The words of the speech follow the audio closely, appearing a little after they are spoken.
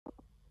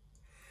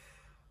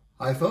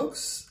Hi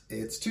folks,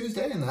 it's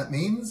Tuesday and that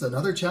means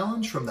another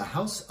challenge from the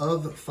House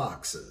of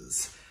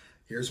Foxes.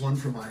 Here's one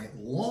from my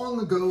long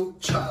ago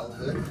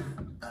childhood.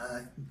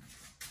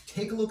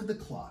 Take a look at the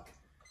clock.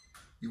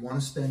 You want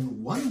to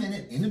spend 1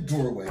 minute in a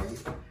doorway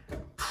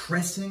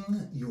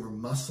pressing your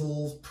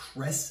muscles,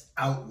 press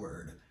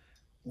outward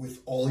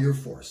with all your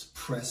force.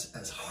 Press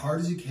as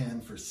hard as you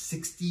can for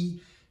 60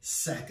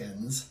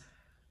 seconds.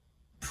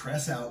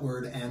 Press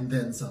outward and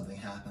then something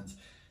happens.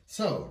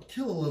 So,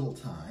 kill a little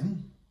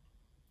time.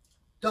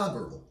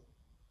 Doggerel.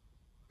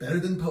 Better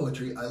than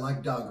poetry, I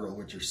like doggerel,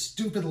 which are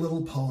stupid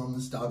little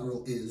poems.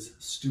 Doggerel is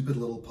stupid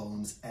little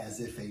poems as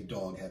if a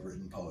dog had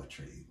written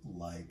poetry.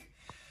 Like,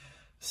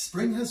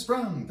 spring has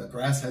sprung, the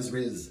grass has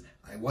riz,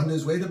 I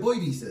wonders where the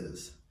boidies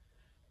is.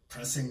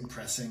 Pressing,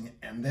 pressing,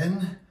 and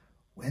then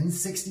when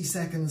 60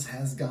 seconds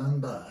has gone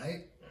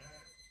by,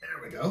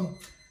 there we go,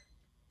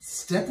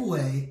 step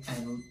away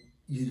and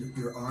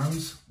your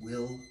arms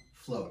will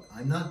float.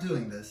 I'm not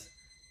doing this,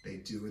 they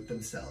do it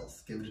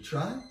themselves. Give it a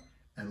try.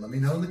 And let me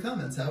know in the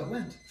comments how it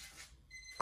went.